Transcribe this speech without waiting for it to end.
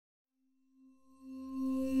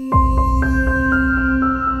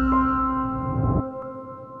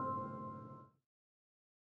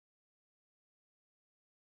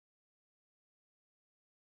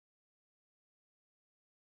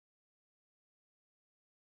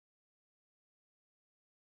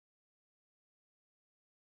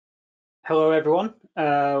Hello, everyone.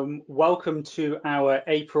 Welcome to our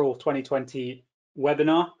April 2020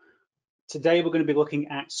 webinar. Today, we're going to be looking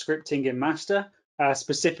at scripting in MASTA.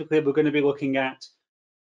 Specifically, we're going to be looking at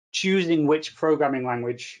choosing which programming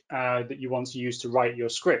language that you want to use to write your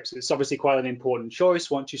scripts. It's obviously quite an important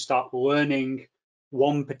choice. Once you start learning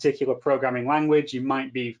one particular programming language, you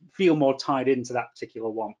might feel more tied into that particular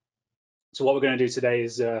one. So what we're going to do today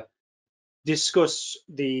is discuss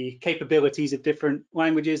the capabilities of different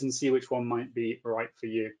languages and see which one might be right for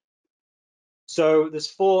you. So there's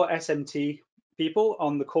 4 SMT people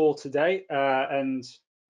on the call today, and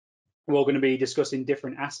we're all going to be discussing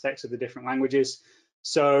different aspects of the different languages.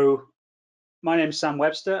 So my name's Sam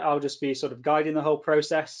Webster. I'll just be sort of guiding the whole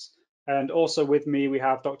process. And also with me, we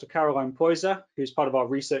have Dr. Caroline Poyser, who's part of our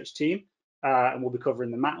research team, and we'll be covering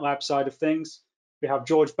the MATLAB side of things. We have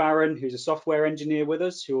George Barron, who's a software engineer with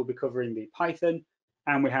us, who will be covering the Python.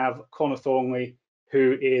 And we have Connor Thornley,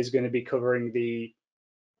 who is going to be covering the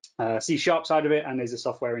C# side of it and is a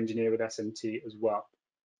software engineer with SMT as well.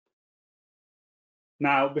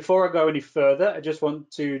 Now, before I go any further, I just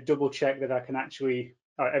want to double check that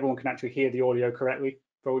everyone can actually hear the audio correctly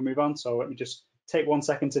before we move on. So let me just take 1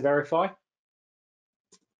 second to verify.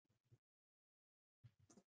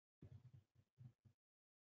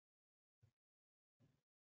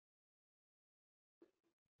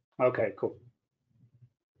 Okay, cool.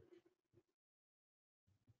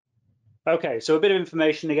 Okay, so a bit of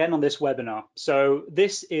information again on this webinar. So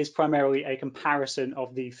this is primarily a comparison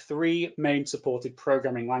of the 3 main supported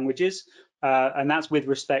programming languages, and that's with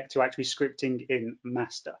respect to actually scripting in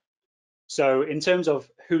MASTA. So in terms of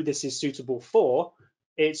who this is suitable for,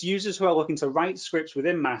 it's users who are looking to write scripts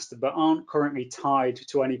within MASTA but aren't currently tied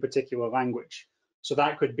to any particular language. So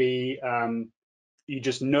that could be you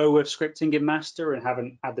just know of scripting in MASTA and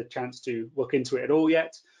haven't had the chance to look into it at all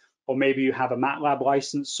yet. Or maybe you have a MATLAB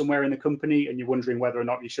license somewhere in the company and you're wondering whether or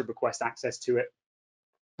not you should request access to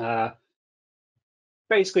it.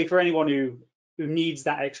 Basically, for anyone who needs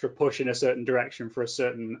that extra push in a certain direction for a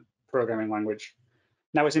certain programming language.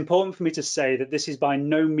 Now, it's important for me to say that this is by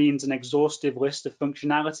no means an exhaustive list of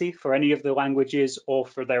functionality for any of the languages or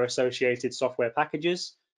for their associated software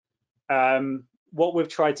packages. What we've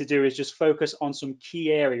tried to do is just focus on some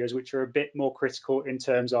key areas which are a bit more critical in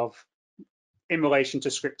relation to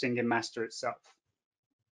scripting in MASTA itself.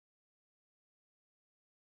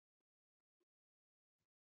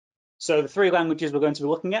 So the 3 languages we're going to be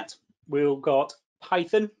looking at, we've got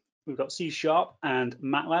Python, we've got C# and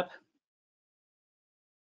MATLAB.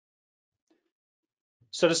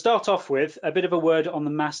 So to start off with, a bit of a word on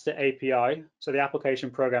the MASTA API, so the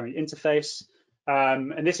application programming interface.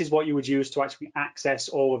 And this is what you would use to actually access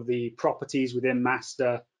all of the properties within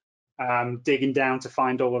MASTA, digging down to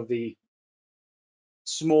find all of the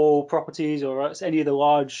small properties or any of the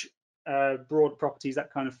large, broad properties,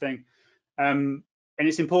 that kind of thing. And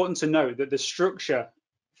it's important to note that the structure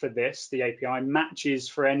for this, the API, matches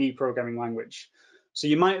for any programming language. So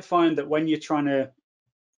you might find that when you're trying to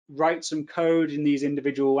write some code in these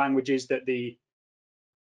individual languages that the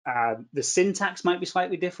syntax might be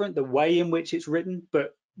slightly different, the way in which it's written,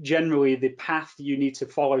 but generally the path you need to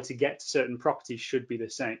follow to get to certain properties should be the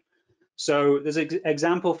same. So there's an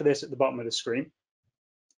example for this at the bottom of the screen.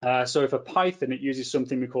 So for Python, it uses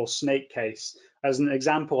something we call snake case as an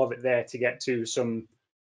example of it there to get to some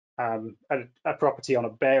a property on a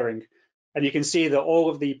bearing. And you can see that all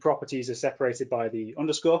of the properties are separated by the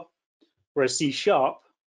underscore, whereas C#,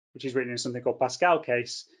 which is written in something called Pascal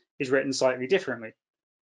case, is written slightly differently.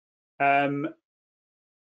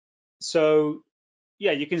 So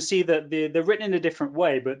yeah, you can see that they're written in a different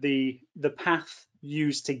way, but the path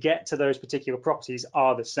used to get to those particular properties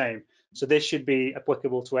are the same. So this should be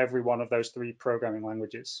applicable to every one of those 3 programming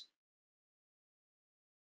languages.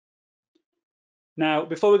 Now,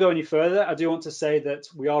 before we go any further, I do want to say that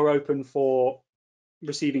we are open for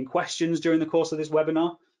receiving questions during the course of this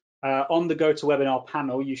webinar. On the GoToWebinar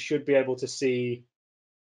panel, you should be able to see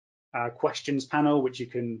questions panel, which you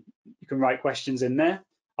can write questions in there.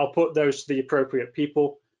 I'll put those to the appropriate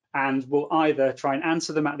people, and we'll either try and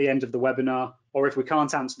answer them at the end of the webinar, or if we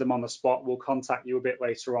can't answer them on the spot, we'll contact you a bit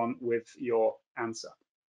later on with your answer.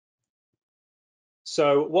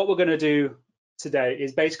 So what we're going to do today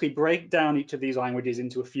is basically break down each of these languages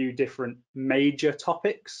into a few different major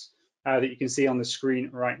topics that you can see on the screen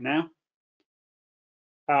right now.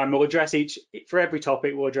 We'll address for every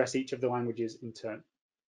topic, we'll address each of the languages in turn.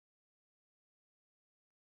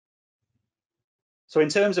 So in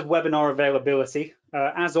terms of webinar availability,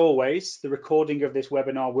 as always, the recording of this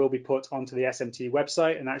webinar will be put onto the SMT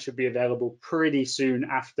website, and that should be available pretty soon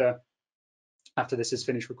after this is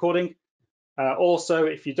finished recording. Also,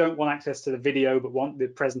 if you don't want access to the video but want the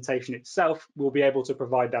presentation itself, we'll be able to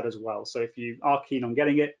provide that as well. So if you are keen on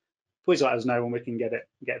getting it, please let us know and we can get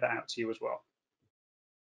that out to you as well.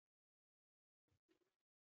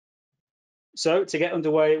 So to get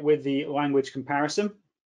underway with the language comparison.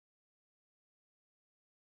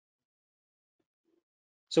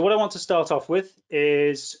 So what I want to start off with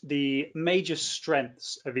is the major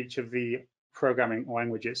strengths of each of the programming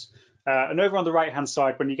languages. And over on the right-hand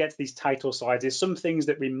side, when you get to these title slides, there's some things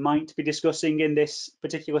that we might be discussing in this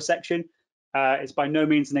particular section. It's by no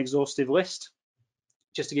means an exhaustive list,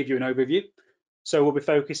 just to give you an overview. So we'll be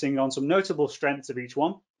focusing on some notable strengths of each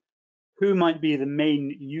one, who might be the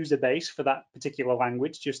main user base for that particular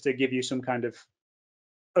language, just to give you some kind of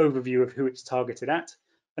overview of who it's targeted at,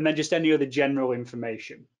 and then just any other general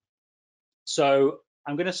information. So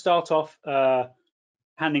I'm going to start off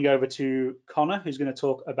handing over to Connor, who's going to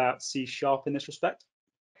talk about C# in this respect.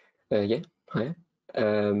 Yeah, hi.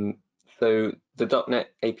 So the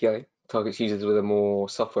 .NET API targets users with a more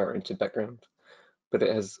software-oriented background, but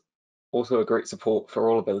it has also a great support for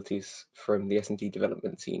all abilities from the S&D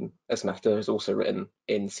development team, as MASTA is also written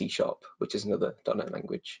in C#, which is another .NET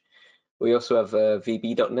language. We also have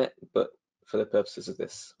VB.NET, but for the purposes of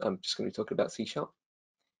this, I'm just going to be talking about C#.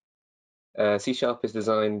 C# is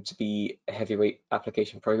designed to be a heavyweight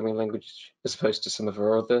application programming language, as opposed to some of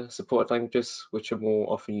our other supported languages, which are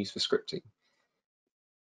more often used for scripting.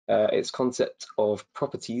 Its concept of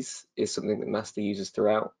properties is something that MASTA uses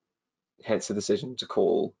throughout, hence the decision to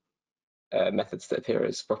call methods that appear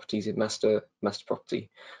as properties in MASTA property.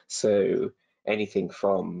 So anything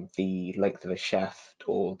from the length of a shaft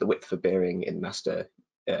or the width of a bearing in MASTA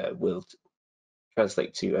will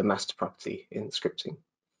translate to a MASTA property in scripting.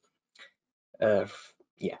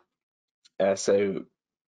 So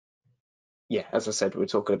as I said, we're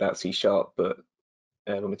talking about C#, but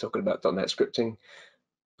when we're talking about .NET scripting,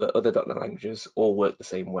 but other .NET languages all work the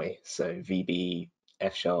same way. So VB,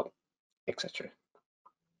 F#, etc.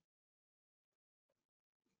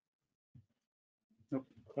 Oh,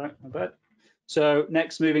 right, my bad. So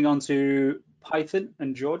next, moving on to Python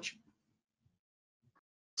and George.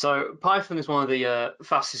 So Python is one of the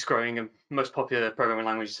fastest growing and most popular programming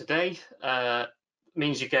languages today.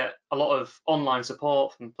 Means you get a lot of online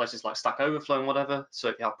support from places like Stack Overflow and whatever. So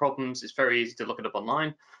if you have problems, it's very easy to look it up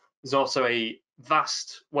online. There's also a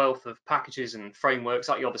vast wealth of packages and frameworks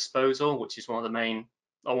at your disposal, which is one of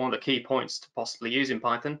the key points to possibly use in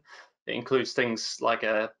Python. It includes things like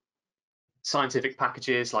scientific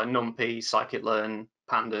packages like NumPy, scikit-learn,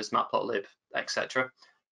 pandas, matplotlib, etc.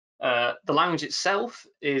 The language itself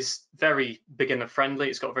is very beginner friendly.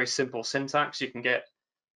 It's got very simple syntax. You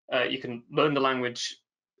can learn the language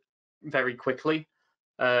very quickly,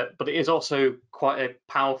 but it is also quite a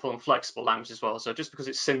powerful and flexible language as well. So just because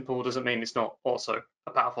it's simple doesn't mean it's not also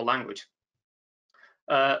a powerful language.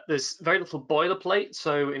 There's very little boilerplate.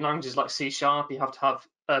 So in languages like C#, you have to have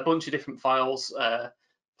a bunch of different files,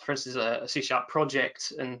 for instance, a C#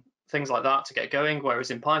 project and things like that to get going,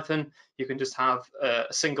 whereas in Python, you can just have a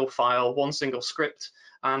single file, one single script,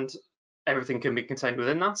 and everything can be contained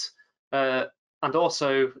within that. And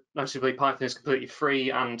also, notably, Python is completely free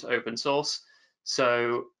and open source,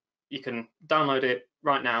 so you can download it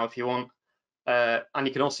right now if you want, and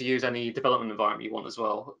you can also use any development environment you want as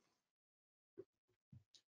well.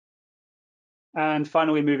 And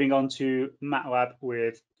finally, moving on to MATLAB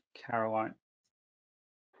with Caroline.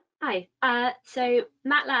 Hi, so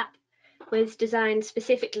MATLAB was designed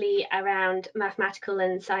specifically around mathematical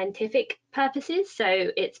and scientific purposes. So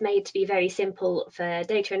it's made to be very simple for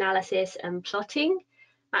data analysis and plotting.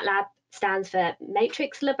 MATLAB stands for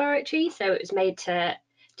Matrix Laboratory. So it was made to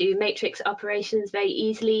do matrix operations very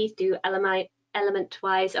easily, do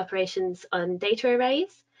element-wise operations on data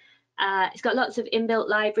arrays. It's got lots of inbuilt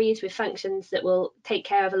libraries with functions that will take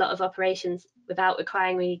care of a lot of operations without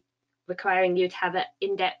requiring you to have an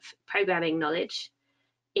in-depth programming knowledge.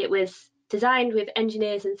 It was designed with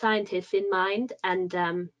engineers and scientists in mind, and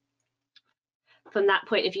from that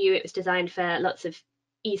point of view, it was designed for lots of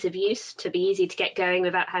ease of use, to be easy to get going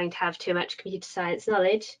without having to have too much computer science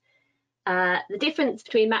knowledge. The difference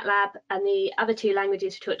between MATLAB and the other two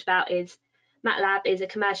languages we talked about is MATLAB is a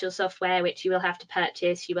commercial software which you will have to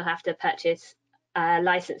purchase. You will have to purchase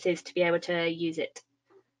licenses to be able to use it.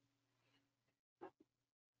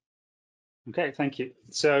 Okay, thank you.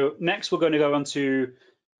 So next we're going to go on to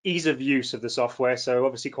ease of use of the software. So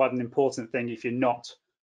obviously quite an important thing if you're not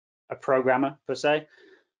a programmer per se.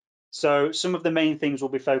 So some of the main things we'll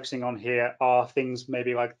be focusing on here are things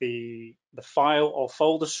maybe like the file or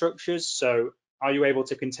folder structures. So are you able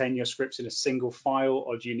to contain your scripts in a single file,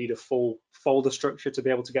 or do you need a full folder structure to be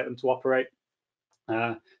able to get them to operate?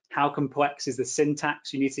 How complex is the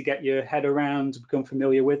syntax you need to get your head around, become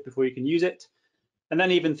familiar with before you can use it? And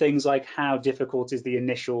then even things like how difficult is the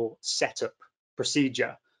initial setup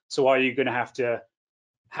procedure? So are you going to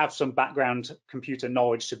have some background computer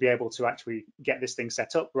knowledge to be able to actually get this thing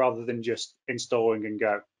set up rather than just installing and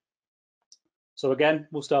go? So again,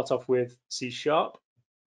 we'll start off with C#.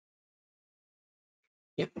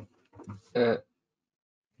 Yep.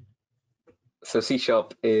 So C#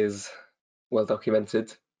 is well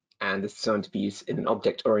documented and is designed to be used in an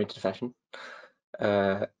object-oriented fashion.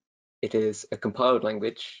 It is a compiled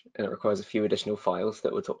language and it requires a few additional files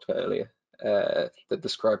that were talked about earlier that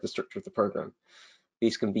describe the structure of the program.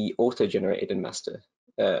 These can be auto-generated in MASTA.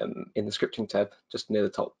 In the scripting tab, just near the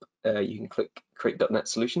top, you can click Create.NET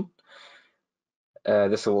Solution.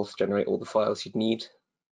 This will also generate all the files you'd need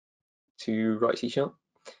to write C#.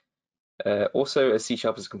 Also, as C# is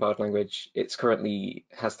a compiled language, it currently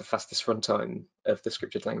has the fastest runtime of the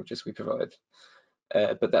scripted languages we provide.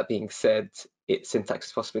 But that being said, its syntax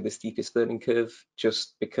is possibly the steepest learning curve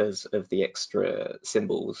just because of the extra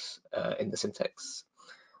symbols in the syntax.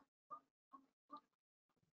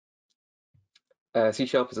 C#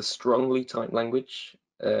 is a strongly typed language.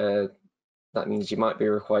 That means you might be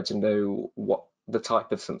required to know what the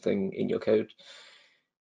type of something in your code.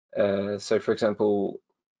 So for example,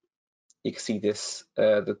 you can see this,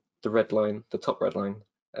 the red line, the top red line,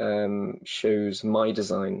 shows my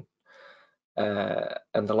design,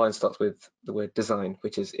 and the line starts with the word design,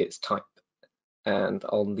 which is its type. And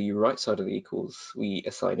on the right side of the equals, we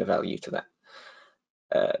assign a value to that.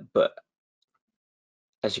 But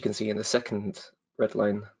as you can see in the second red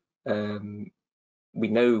line, we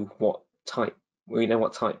know what type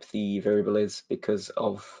the variable is because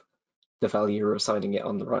of the value you're assigning it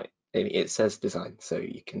on the right. It says design, so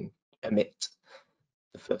you can omit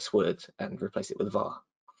the first word and replace it with var.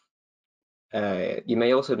 You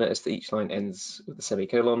may also notice that each line ends with a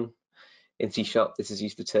semicolon. In C#, this is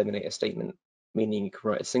used to terminate a statement, meaning you can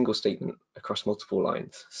write a single statement across multiple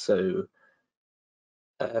lines. So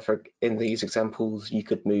in these examples, you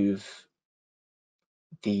could move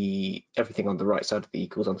everything on the right side of the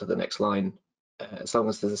equals onto the next line. As long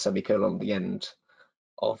as there's a semicolon at the end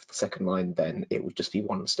of the second line, then it would just be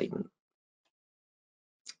one statement.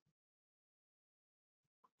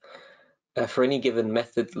 For any given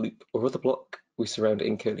method, loop, or other block, we surround it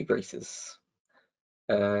in curly braces.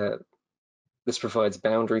 This provides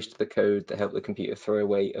boundaries to the code that help the computer throw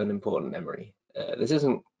away unimportant memory. This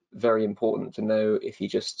isn't very important to know if you're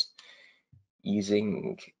just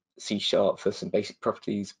using C# for some basic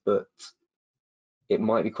properties, but it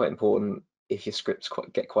might be quite important if your scripts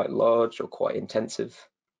get quite large or quite intensive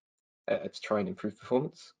to try and improve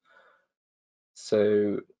performance.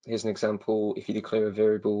 So here's an example. If you declare a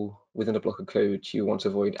variable within a block of code, you want to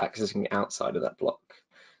avoid accessing outside of that block.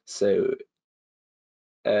 So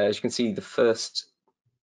as you can see, the first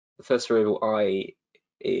variable I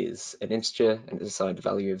is an integer and is assigned a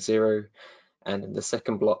value of 0. And in the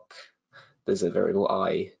second block, there's a variable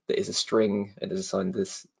I that is a string and is assigned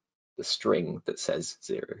the string that says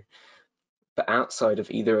 0. But outside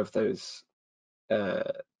of either of those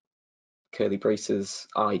curly braces,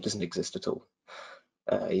 I doesn't exist at all.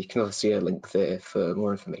 You can also see a link there for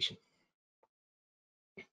more information.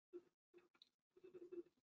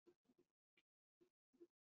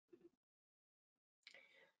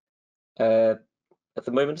 At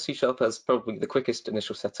the moment, C# has probably the quickest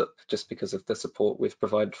initial setup just because of the support we've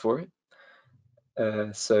provided for it.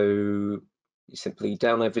 So you simply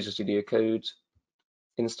download Visual Studio Code,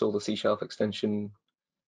 install the C# extension,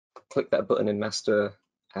 click that button in MASTA,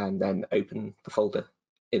 and then open the folder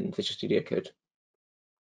in Visual Studio Code.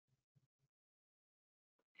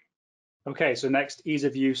 Okay, so next, ease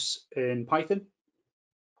of use in Python.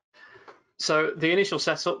 So the initial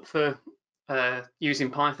setup for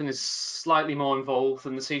using Python is slightly more involved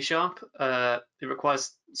than the C#. It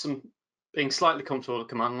requires being slightly comfortable with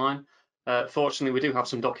the command line. Fortunately, we do have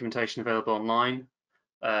some documentation available online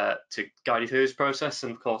to guide you through this process,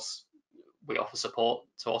 and of course, we offer support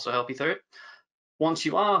to also help you through it. Once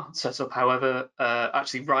you are set up, however,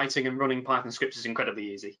 actually writing and running Python scripts is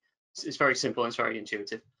incredibly easy. It's very simple and it's very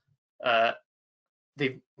intuitive.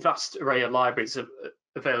 The vast array of libraries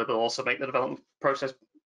available also make the development process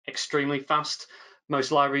extremely fast.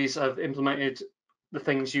 Most libraries have implemented the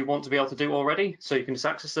things you want to be able to do already, so you can just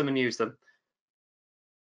access them and use them.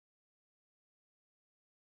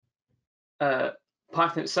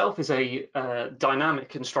 Python itself is a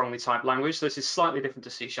dynamic and strongly typed language, so this is slightly different to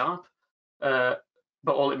C#.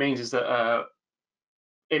 But all it means is that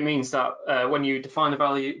when you define a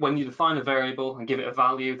variable and give it a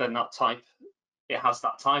value, then it has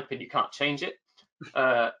that type and you can't change it.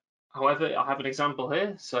 However, I have an example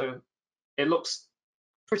here. So it looks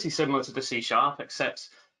pretty similar to the C#, except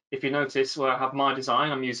if you notice where I have my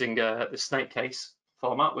design, I'm using the snake case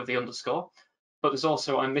format with the underscore, but there's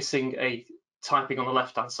also, I'm missing a typing on the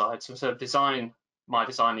left-hand side. So instead of design, my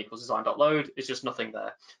design equals design.load, it's just nothing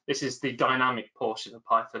there. This is the dynamic portion of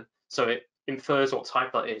Python. So it infers what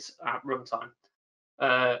type that is at runtime.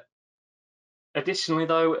 Additionally,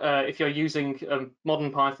 though, if you're using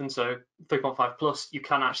modern Python, so 3.5 plus, you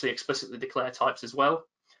can actually explicitly declare types as well.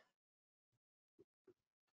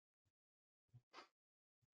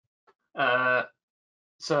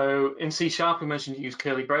 So in C# we mentioned you use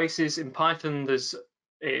curly braces. In Python, it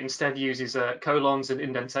instead uses colons and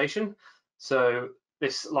indentation. So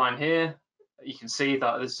this line here, you can see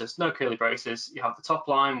that there's just no curly braces. You have the top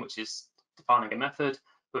line, which is defining a method,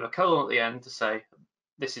 with a colon at the end to say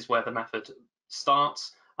this is where the method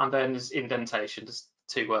starts, and then there's indentation to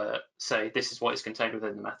say this is what is contained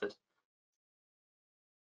within the method.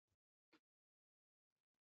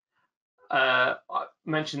 I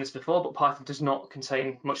mentioned this before, but Python does not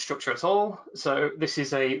contain much structure at all. So this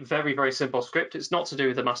is a very, very simple script. It's not to do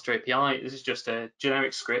with the MASTA API. This is just a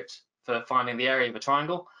generic script for finding the area of a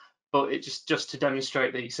triangle, but it just to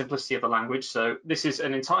demonstrate the simplicity of the language. So this is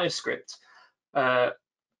an entire script, and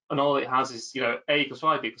all it has is, a equals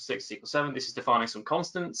 5, b equals 6, equals 7. This is defining some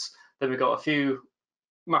constants. Then we've got a few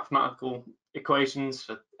mathematical equations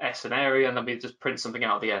for S and area, and then we just print something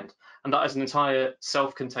out at the end. And that is an entire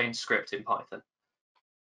self-contained script in Python.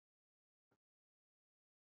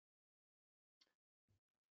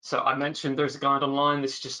 So I mentioned there's a guide online.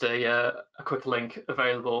 This is just a quick link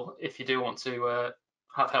available if you do want to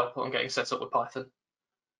have help on getting set up with Python.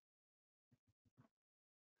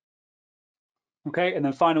 Okay, and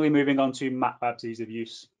then finally moving on to MATLAB's ease of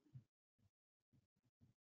use.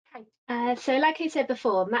 So like I said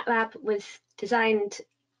before, MATLAB was designed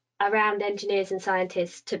around engineers and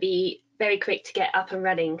scientists to be very quick to get up and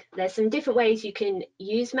running. There's some different ways you can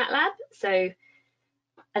use MATLAB. So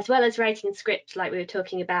as well as writing scripts like we were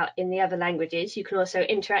talking about in the other languages, you can also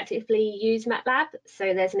interactively use MATLAB.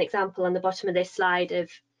 So there's an example on the bottom of this slide of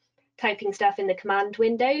typing stuff in the command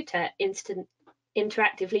window to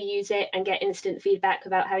interactively use it and get instant feedback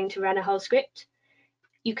without having to run a whole script.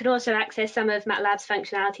 You can also access some of MATLAB's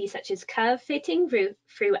functionality, such as curve fitting through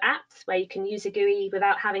apps, where you can use a GUI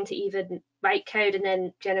without having to even write code and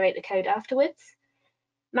then generate the code afterwards.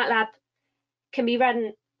 MATLAB can be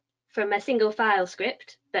run from a single file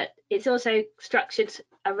script, but it's also structured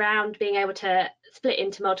around being able to split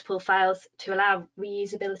into multiple files to allow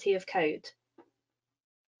reusability of code.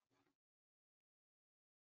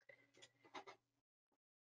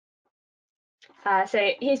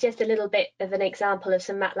 So here's just a little bit of an example of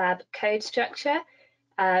some MATLAB code structure.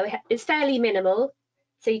 It's fairly minimal.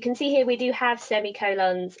 So you can see here we do have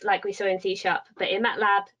semicolons like we saw in C#, but in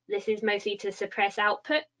MATLAB, this is mostly to suppress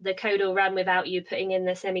output. The code will run without you putting in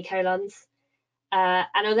the semicolons. And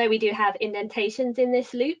although we do have indentations in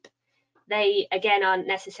this loop, they again aren't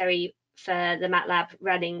necessary for the MATLAB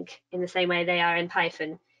running in the same way they are in Python.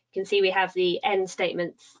 You can see we have the end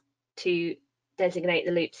statements to designate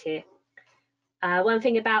the loops here. One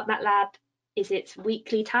thing about MATLAB is it's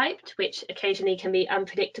weakly typed, which occasionally can be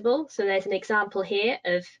unpredictable. So there's an example here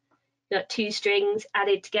of got two strings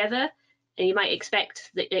added together, and you might expect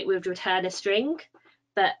that it would return a string,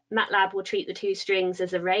 but MATLAB will treat the two strings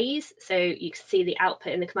as arrays. So you can see the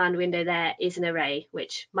output in the command window there is an array,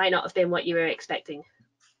 which might not have been what you were expecting.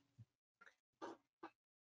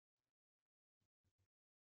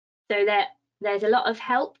 So there's a lot of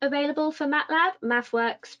help available for MATLAB.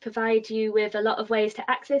 MathWorks provides you with a lot of ways to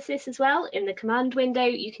access this as well. In the command window,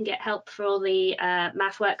 you can get help for all the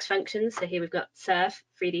MathWorks functions. So here we've got surf,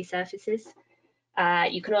 3D surfaces.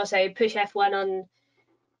 You can also push F1 on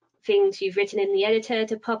things you've written in the editor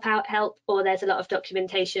to pop out help, or there's a lot of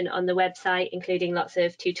documentation on the website, including lots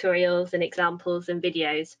of tutorials and examples and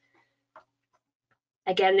videos.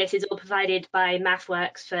 Again, this is all provided by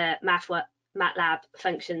MathWorks for MATLAB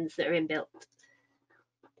functions that are inbuilt.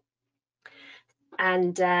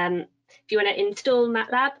 And if you want to install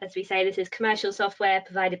MATLAB, as we say, this is commercial software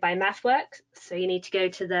provided by MathWorks. So you need to go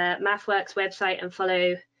to the MathWorks website and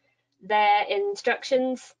follow their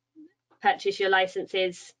instructions, purchase your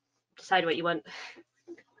licenses, decide what you want.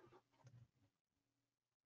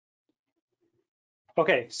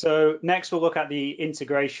 Okay, so next we'll look at the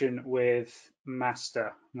integration with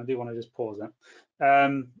MASTA. I do want to just pause that.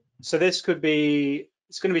 So it's going to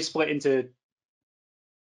be split into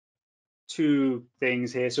two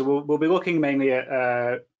things here. So we'll be looking mainly at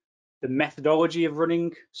the methodology of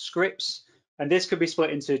running scripts, And this could be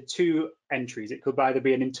split into two entries. It could either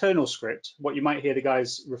be an internal script, what you might hear the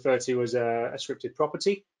guys refer to as a scripted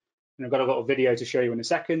property, and I've got a little video to show you in a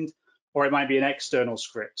second, or it might be an external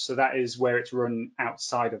script. So that is where it's run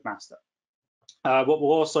outside of MASTA. What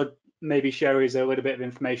we'll also maybe show is a little bit of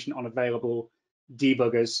information on available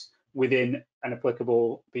debuggers within an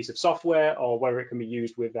applicable piece of software, or whether it can be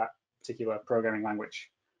used with that particular programming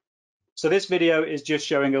language. So this video is just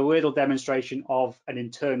showing a little demonstration of an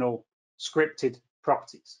internal scripted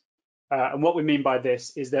properties. And what we mean by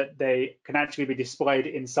this is that they can actually be displayed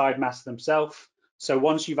inside MASTA themselves. So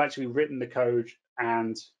once you've actually written the code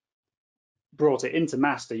and brought it into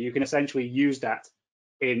MASTA, you can essentially use that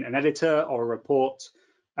in an editor or a report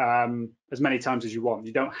as many times as you want.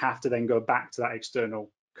 You don't have to then go back to that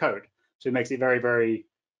external code. So it makes it very, very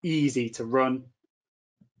easy to run.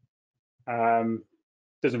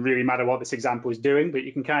 Doesn't really matter what this example is doing, but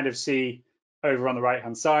you can kind of see over on the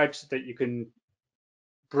right-hand side that you can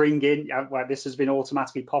bring in, like this has been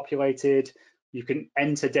automatically populated. You can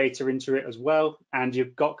enter data into it as well, and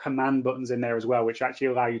you've got command buttons in there as well, which actually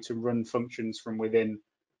allow you to run functions from within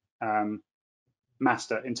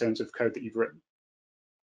MASTA in terms of code that you've written.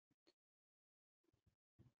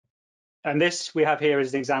 And this we have here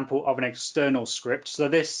is an example of an external script. So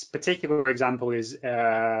this particular example is,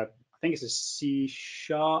 I think it's a C#,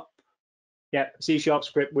 C#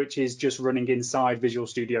 script, which is just running inside Visual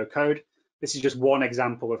Studio Code. This is just one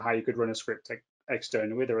example of how you could run a script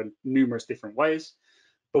externally. There are numerous different ways.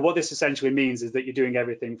 But what this essentially means is that you're doing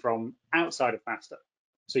everything from outside of MASTA.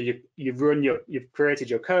 So you've created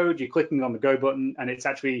your code, you're clicking on the go button, and it's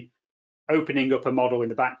actually opening up a model in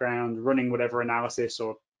the background, running whatever analysis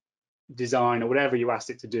or design or whatever you asked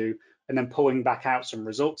it to do, and then pulling back out some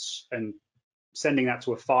results and sending that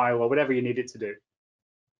to a file or whatever you need it to do.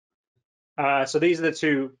 So these are the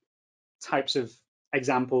two types of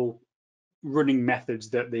example running methods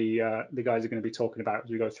that the guys are going to be talking about as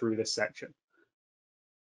we go through this section.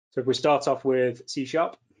 So if we start off with C#.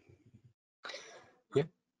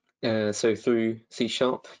 Yeah. So through C#,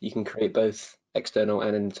 you can create both external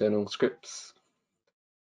and internal scripts.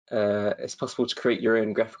 It's possible to create your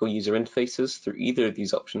own graphical user interfaces through either of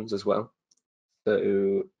these options as well.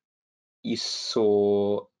 So you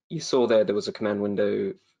saw there was a command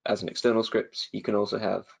window as an external script. You can also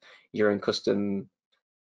have your own custom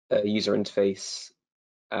user interface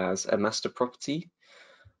as a MASTA property.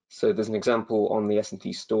 So there's an example on the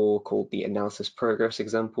S&T store called the analysis progress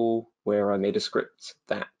example, where I made a script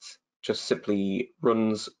that just simply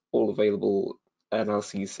runs all available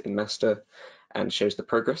analyses in MASTA and shows the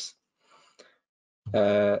progress.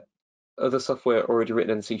 Other software already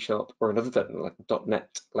written in C# or another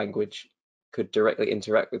 .NET language could directly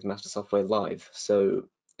interact with MASTA software live. So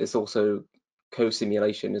it's also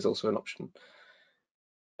co-simulation is also an option.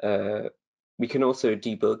 We can also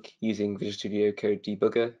debug using Visual Studio Code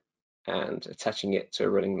Debugger and attaching it to a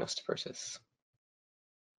running MASTA process.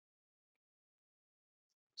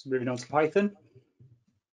 So moving on to Python.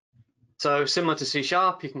 So similar to C#,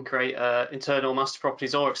 you can create internal MASTA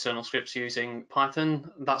properties or external scripts using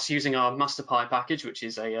Python. That's using our MastaPy package, which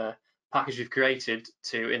is a package we've created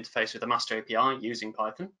to interface with the MASTA API using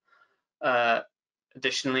Python.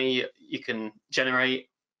 Additionally, you can generate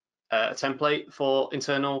a template for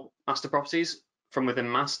internal MASTA properties from within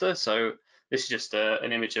MASTA. So this is just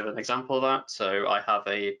an image of an example of that. So I have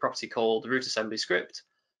a property called root assembly script.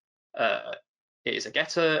 It is a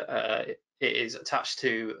getter. It is attached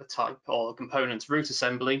to a type or component root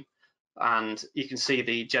assembly, and you can see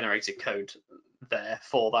the generated code there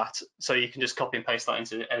for that. So you can just copy and paste that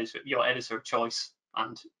into your editor of choice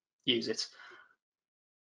and use it.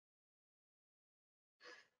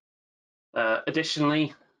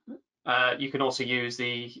 Additionally, you can also use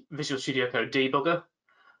the Visual Studio Code debugger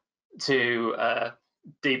to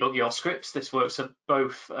debug your scripts. This works for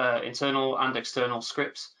both internal and external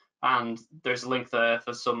scripts, and there's a link there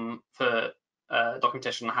for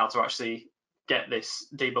documentation on how to actually get this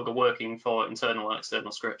debugger working for internal and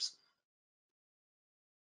external scripts.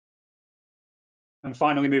 And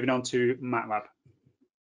finally, moving on to MATLAB.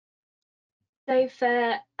 So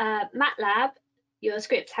for MATLAB, your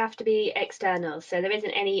scripts have to be external. So there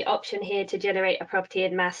isn't any option here to generate a property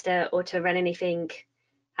in MASTA or to run anything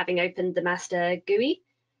having opened the MASTA GUI.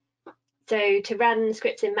 So to run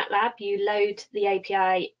scripts in MATLAB, you load the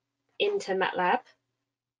API into MATLAB.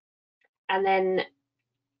 And then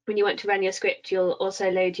when you want to run your script, you'll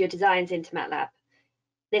also load your designs into MATLAB.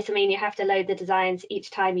 This will mean you have to load the designs each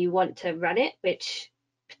time you want to run it, which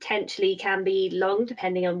potentially can be long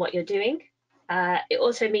depending on what you're doing. It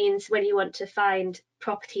also means when you want to find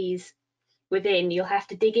properties within, you'll have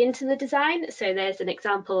to dig into the design. So there's an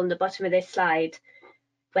example on the bottom of this slide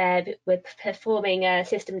where we're performing a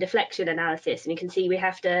system deflection analysis, and you can see we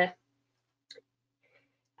have to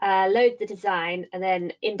load the design and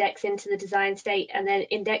then index into the design state and then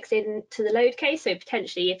index into the load case. So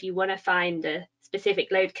potentially if you want to find a specific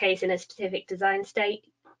load case in a specific design state,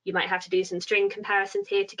 you might have to do some string comparisons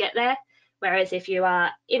here to get there. Whereas if you are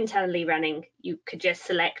internally running, you could just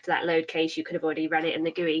select that load case. You could have already run it in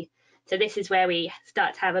the GUI. So this is where we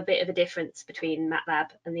start to have a bit of a difference between MATLAB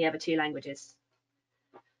and the other two languages.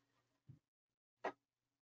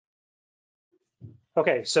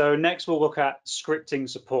 Okay, so next we'll look at scripting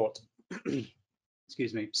support.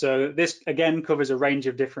 Excuse me. So this again covers a range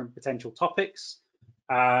of different potential topics.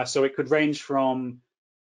 So it could range from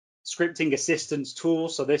scripting assistance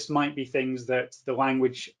tools. So this might be things that the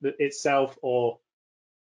language itself or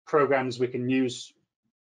programs we can use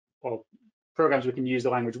the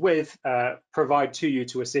language with provide to you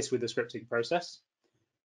to assist with the scripting process.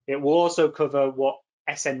 It will also cover what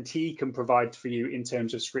SNT can provide for you in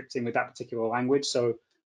terms of scripting with that particular language. So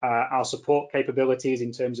our support capabilities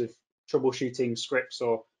in terms of troubleshooting scripts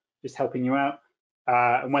or just helping you out,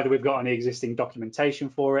 and whether we've got any existing documentation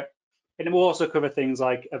for it. And it will also cover things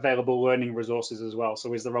like available learning resources as well.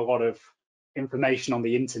 So is there a lot of information on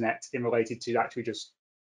the internet in related to actually just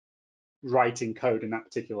writing code in that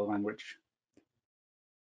particular language?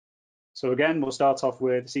 So again, we'll start off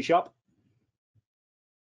with C#.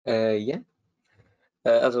 Yeah.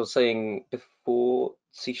 As I was saying before,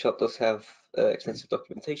 C# does have extensive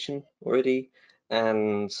documentation already,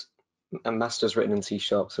 and MASTA's written in C#,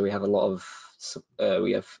 so we have a lot of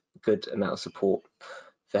we have good amount of support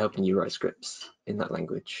for helping you write scripts in that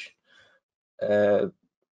language.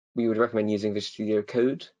 We would recommend using Visual Studio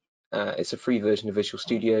Code. It's a free version of Visual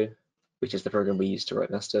Studio, which is the program we use to write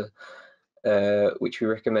MASTA, which we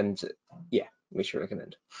recommend. Yeah, we should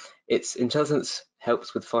recommend. Its intelligence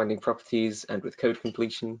helps with finding properties and with code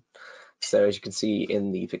completion. So as you can see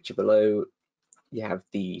in the picture below, you have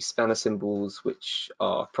the spanner symbols, which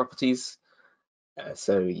are properties.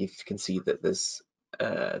 So you can see that there's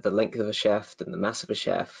the length of a shaft and the mass of a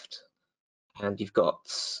shaft, and you've got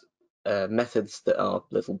methods that are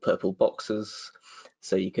little purple boxes.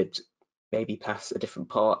 So you could maybe pass a different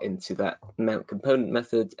part into that mount component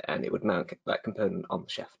method, and it would mount that component on the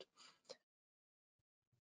shaft.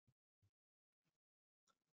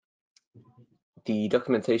 The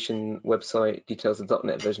documentation website details the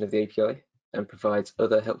 .NET version of the API and provides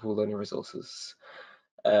other helpful learning resources.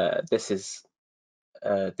 The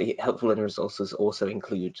helpful learning resources also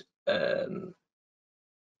include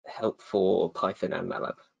help for Python and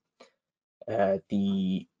MATLAB.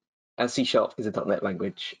 As C# is a .NET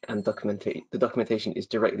language, and the documentation is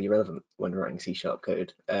directly relevant when writing C#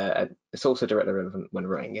 code. And it's also directly relevant when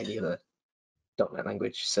writing any other .NET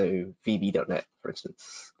language, so VB.NET, for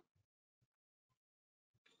instance.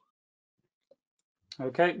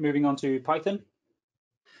 Okay, moving on to Python.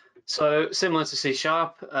 So similar to C#,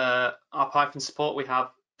 our Python support, we have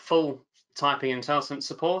full typing intelligence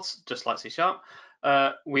support, just like C#.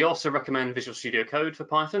 We also recommend Visual Studio Code for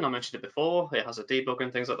Python. I mentioned it before. It has a debugger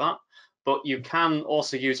and things like that. But you can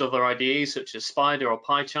also use other IDEs such as Spider or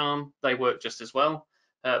PyCharm. They work just as well.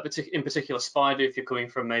 In particular, Spider, if you're coming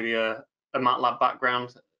from maybe a MATLAB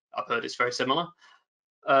background, I've heard it's very similar.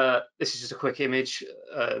 This is just a quick image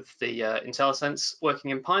of the IntelliSense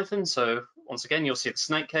working in Python. So once again, you'll see the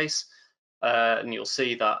snake case, and you'll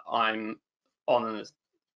see that I'm on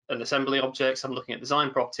an assembly object. So I'm looking at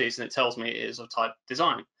design properties, and it tells me it is of type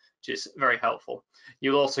design, which is very helpful.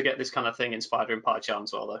 You'll also get this kind of thing in Spider and PyCharm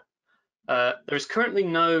as well, though. There is currently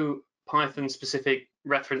no Python-specific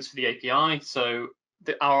reference for the API, so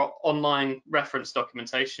our online reference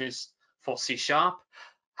documentation is for C#.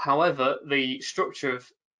 However, the structure of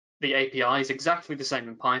the API is exactly the same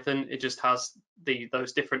in Python. It just has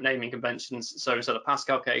those different naming conventions. So instead of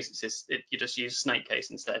Pascal case, you just use snake case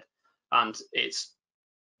instead, and it's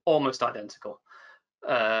almost identical.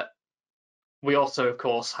 We also, of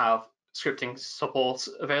course, have scripting support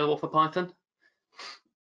available for Python.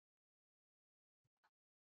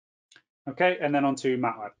 Okay, and then on to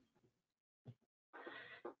MATLAB.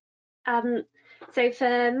 So for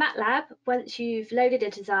MATLAB, once you've loaded a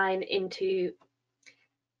design into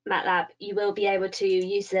MATLAB, you will be able to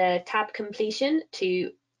use the tab completion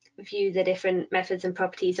to view the different methods and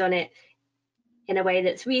properties on it in a way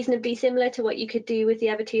that's reasonably similar to what you could do with the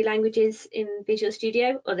other two languages in Visual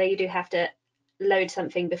Studio, although you do have to load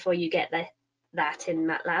something before you get that in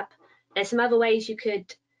MATLAB. There's some other ways you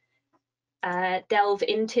could delve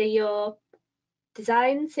into your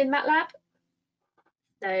designs in MATLAB.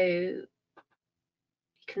 So you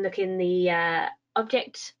can look in the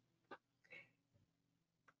object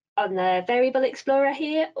on the variable explorer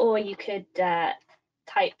here, or you could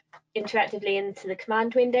type interactively into the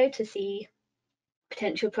command window to see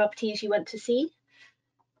potential properties you want to see.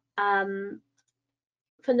 From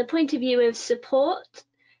the point of view of support,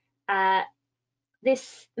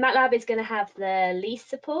 this MATLAB is going to have the least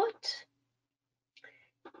support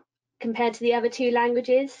compared to the other two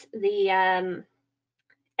languages. The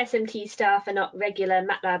SMT staff are not regular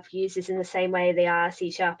MATLAB users in the same way they are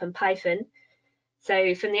C# and Python.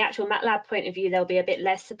 So from the actual MATLAB point of view, there'll be a bit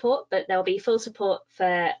less support, but there'll be full support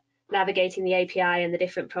for navigating the API and the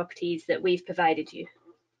different properties that we've provided you.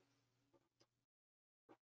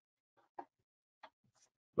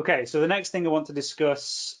 Okay, so the next thing I want to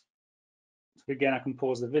discuss, again, I can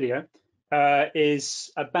pause the video,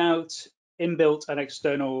 is about inbuilt and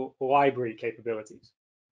external library capabilities.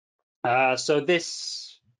 So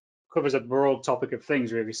this covers a broad topic of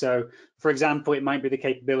things, really. So, for example, it might be the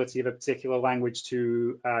capability of a particular language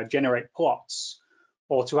to generate plots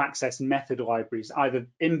or to access method libraries, either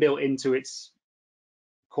inbuilt into its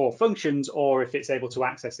core functions or if it's able to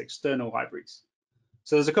access external libraries.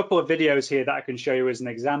 So there's a couple of videos here that I can show you as an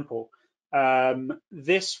example.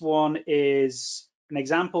 This one is an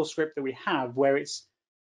example script that we have where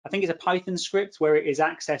I think it's a Python script where it is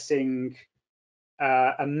accessing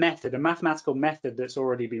a method, a mathematical method that's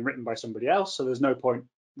already been written by somebody else. So there's no point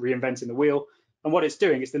reinventing the wheel. And what it's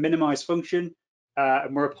doing is the minimize function,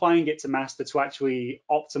 and we're applying it to MASTA to actually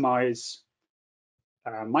optimize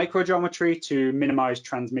microgeometry to minimize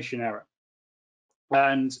transmission error.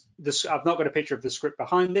 And I've not got a picture of the script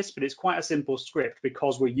behind this, but it's quite a simple script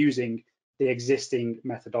because we're using the existing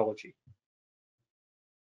methodology.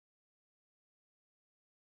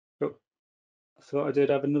 Oh, I thought I did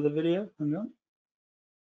have another video. Hang on.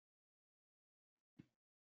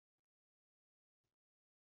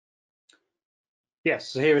 Yes,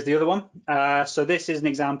 so here is the other one. So this is an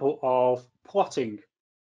example of plotting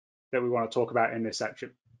that we want to talk about in this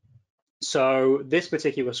section. So this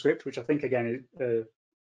particular script, which I think again, I don't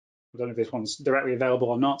know if this one's directly available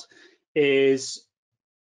or not, is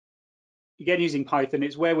again using Python.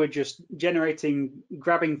 It's where we're just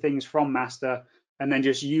grabbing things from MASTA and then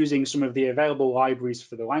just using some of the available libraries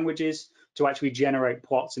for the languages to actually generate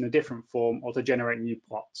plots in a different form or to generate new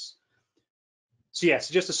plots. So yes,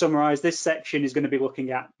 just to summarize, this section is going to be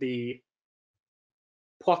looking at the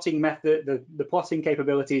plotting method, the plotting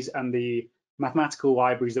capabilities and the mathematical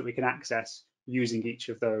libraries that we can access using each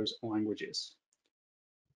of those languages.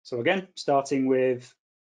 So again, starting with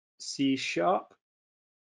C#.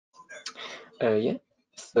 Yeah,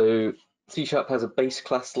 so C# has a base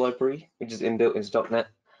class library, which is inbuilt into .NET,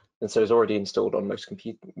 and so is already installed on most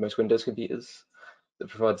Windows computers. That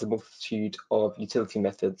provides a multitude of utility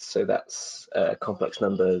methods, so that's complex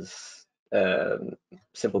numbers,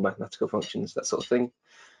 simple mathematical functions, that sort of thing.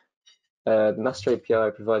 The MASTA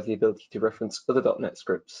API provides the ability to reference other .NET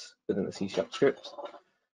scripts within the C# script.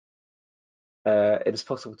 It is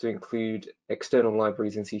possible to include external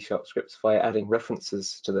libraries in C# scripts via adding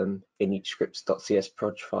references to them in each scripts.cs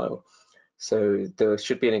proj file. So there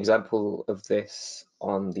should be an example of this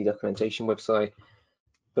on the documentation website,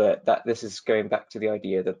 but this is going back to the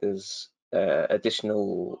idea that there's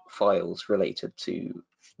additional files related to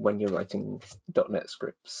when you're writing .NET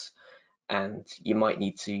scripts, and you might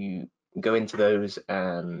need to go into those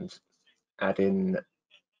and add in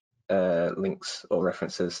links or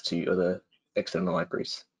references to other external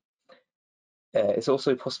libraries. It's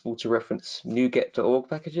also possible to reference NuGet.org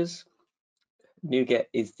packages. NuGet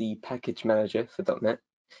is the package manager for .NET.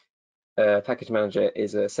 Package Manager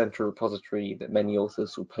is a central repository that many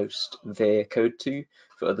authors will post their code to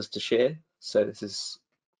for others to share, so this is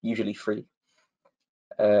usually free.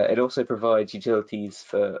 It also provides utilities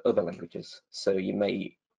for other languages, so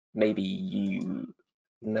maybe you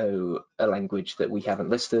know a language that we haven't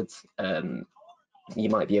listed, you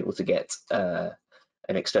might be able to get an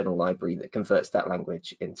external library that converts that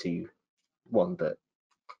language into one that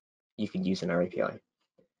you can use in our API.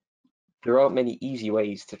 There aren't many easy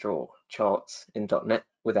ways to draw charts in .NET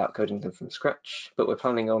without coding them from scratch, but we're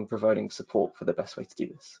planning on providing support for the best way to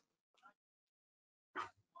do this.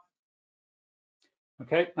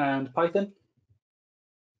 Okay, and Python?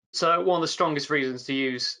 So one of the strongest reasons to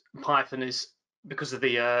use Python is because of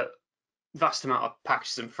the vast amount of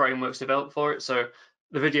packages and frameworks developed for it. So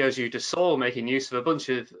the videos you just saw making use of a bunch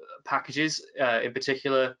of packages, in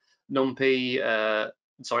particular NumPy,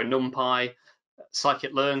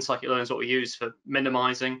 scikit-learn. Scikit-learn is what we use for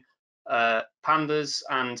minimizing, pandas,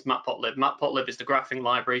 and matplotlib. Matplotlib is the graphing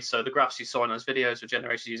library, so the graphs you saw in those videos were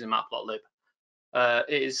generated using matplotlib.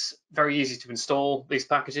 It is very easy to install these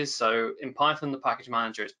packages. So in Python, the package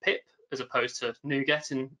manager is pip as opposed to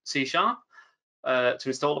NuGet in C#. To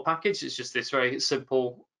install the package, it's just this very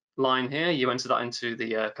simple line here. You enter that into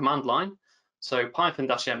the command line. So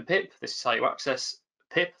python-m pip, this is how you access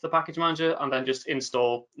pip, the package manager, and then just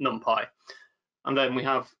install NumPy. And then we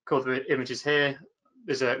have a couple of images here.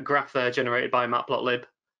 There's a graph there generated by matplotlib,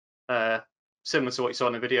 similar to what you saw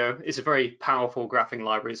in the video. It's a very powerful graphing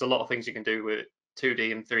library. There's a lot of things you can do with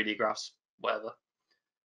 2D and 3D graphs, whatever.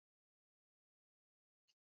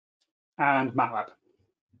 And MATLAB.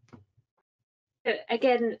 So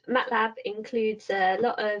again, MATLAB includes a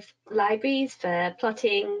lot of libraries for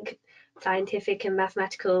plotting, scientific and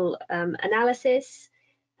mathematical analysis.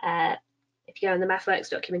 If you go on the MathWorks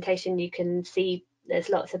documentation, you can see there's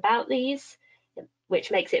lots about these,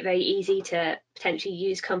 which makes it very easy to potentially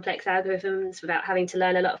use complex algorithms without having to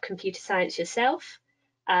learn a lot of computer science yourself.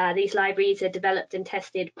 These libraries are developed and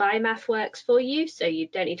tested by MathWorks for you, so you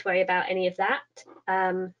don't need to worry about any of that.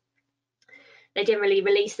 They generally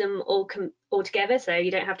release them all together, so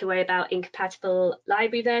you don't have to worry about incompatible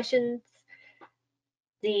library versions.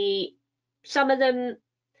 Some of them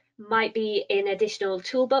might be in additional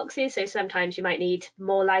toolboxes, so sometimes you might need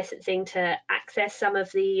more licensing to access some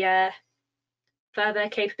of the further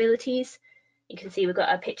capabilities. You can see we've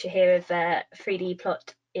got a picture here of a 3D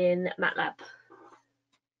plot in MATLAB.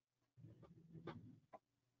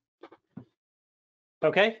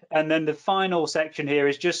 Okay, and then the final section here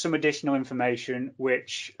is just some additional information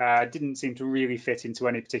which didn't seem to really fit into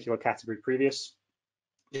any particular category previous.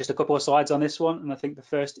 Just a couple of slides on this one, and I think the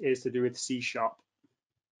first is to do with C#.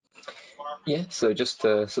 Yeah, so just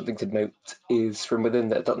something to note is from within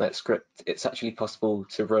the .NET script, it's actually possible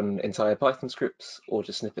to run entire Python scripts or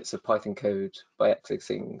just snippets of Python code by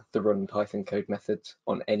accessing the run Python code method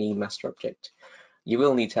on any master object. You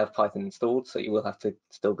will need to have Python installed, so you will have to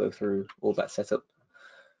still go through all that setup.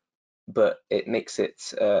 But it makes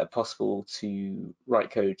it possible to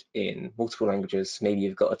write code in multiple languages. Maybe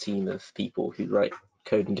you've got a team of people who write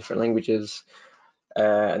code in different languages,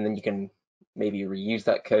 and then you can maybe reuse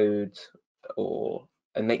that code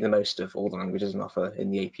and make the most of all the languages on offer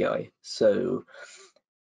in the API. So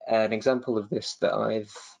an example of this that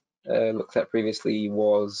I've looked at previously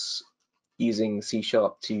was using C#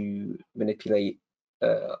 to manipulate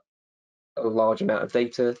a large amount of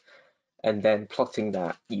data and then plotting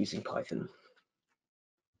that using Python.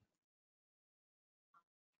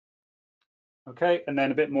 Okay, and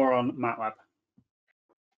then a bit more on MATLAB.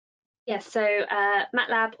 Yes, so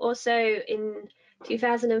MATLAB also in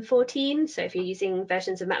 2014, so if you're using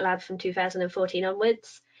versions of MATLAB from 2014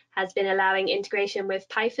 onwards, has been allowing integration with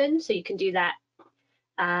Python. So you can do that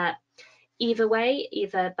either way,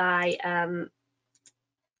 either by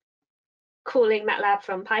calling MATLAB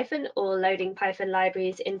from Python or loading Python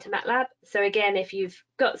libraries into MATLAB. So again, if you've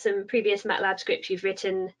got some previous MATLAB scripts you've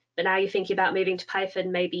written, but now you're thinking about moving to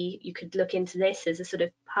Python, maybe you could look into this as a sort of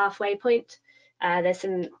halfway point. There's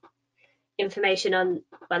some information on,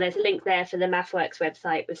 well, there's a link there for the MathWorks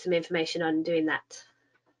website with some information on doing that.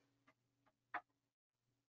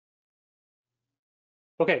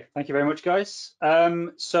 Okay, thank you very much, guys.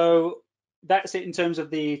 So that's it in terms of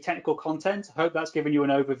the technical content. I hope that's given you an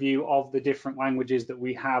overview of the different languages that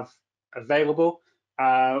we have available.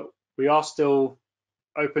 We are still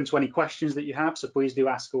open to any questions that you have, so please do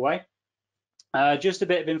ask away. Just a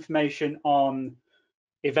bit of information on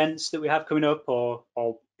events that we have coming up, or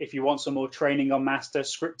if you want some more training on MASTA,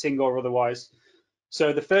 scripting or otherwise.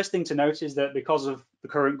 So the first thing to note is that because of the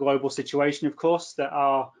current global situation, of course, that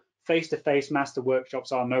our face-to-face MASTA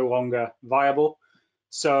workshops are no longer viable.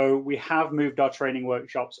 So we have moved our training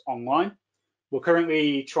workshops online. We're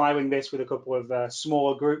currently trialing this with a couple of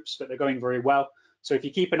smaller groups, but they're going very well. So if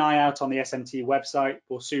you keep an eye out on the SMT website,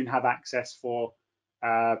 we'll soon have access for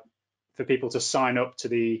people to sign up to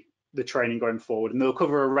the training going forward, and they'll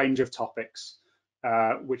cover a range of topics,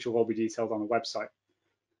 which will all be detailed on the website.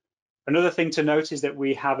 Another thing to note is that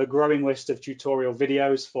we have a growing list of tutorial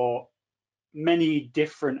videos for many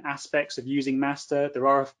different aspects of using MASTA. There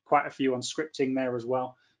are quite a few on scripting there as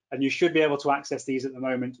well, and you should be able to access these at the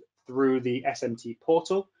moment through the SMT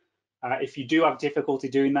portal. If you do have difficulty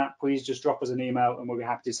doing that, please just drop us an email and we'll be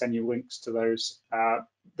happy to send you links to those.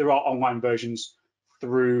 There are online versions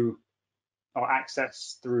through, or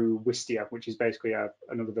access through Wistia, which is basically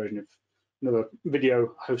another version of another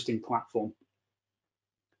video hosting platform.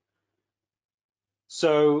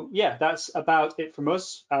 So yeah, that's about it from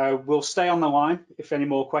us. We'll stay on the line if any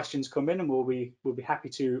more questions come in, and we'll be happy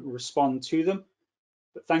to respond to them.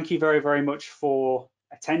 But thank you very, very much for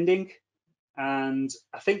attending. And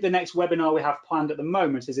I think the next webinar we have planned at the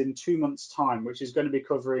moment is in 2 months' time, which is going to be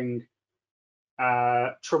covering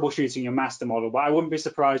troubleshooting your MASTA model. But I wouldn't be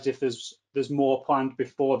surprised if there's more planned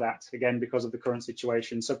before that, again, because of the current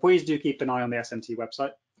situation. So please do keep an eye on the SMT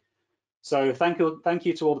website. So thank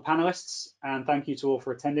you to all the panelists, and thank you to all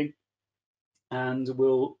for attending. And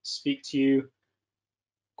we'll speak to you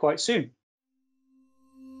quite soon.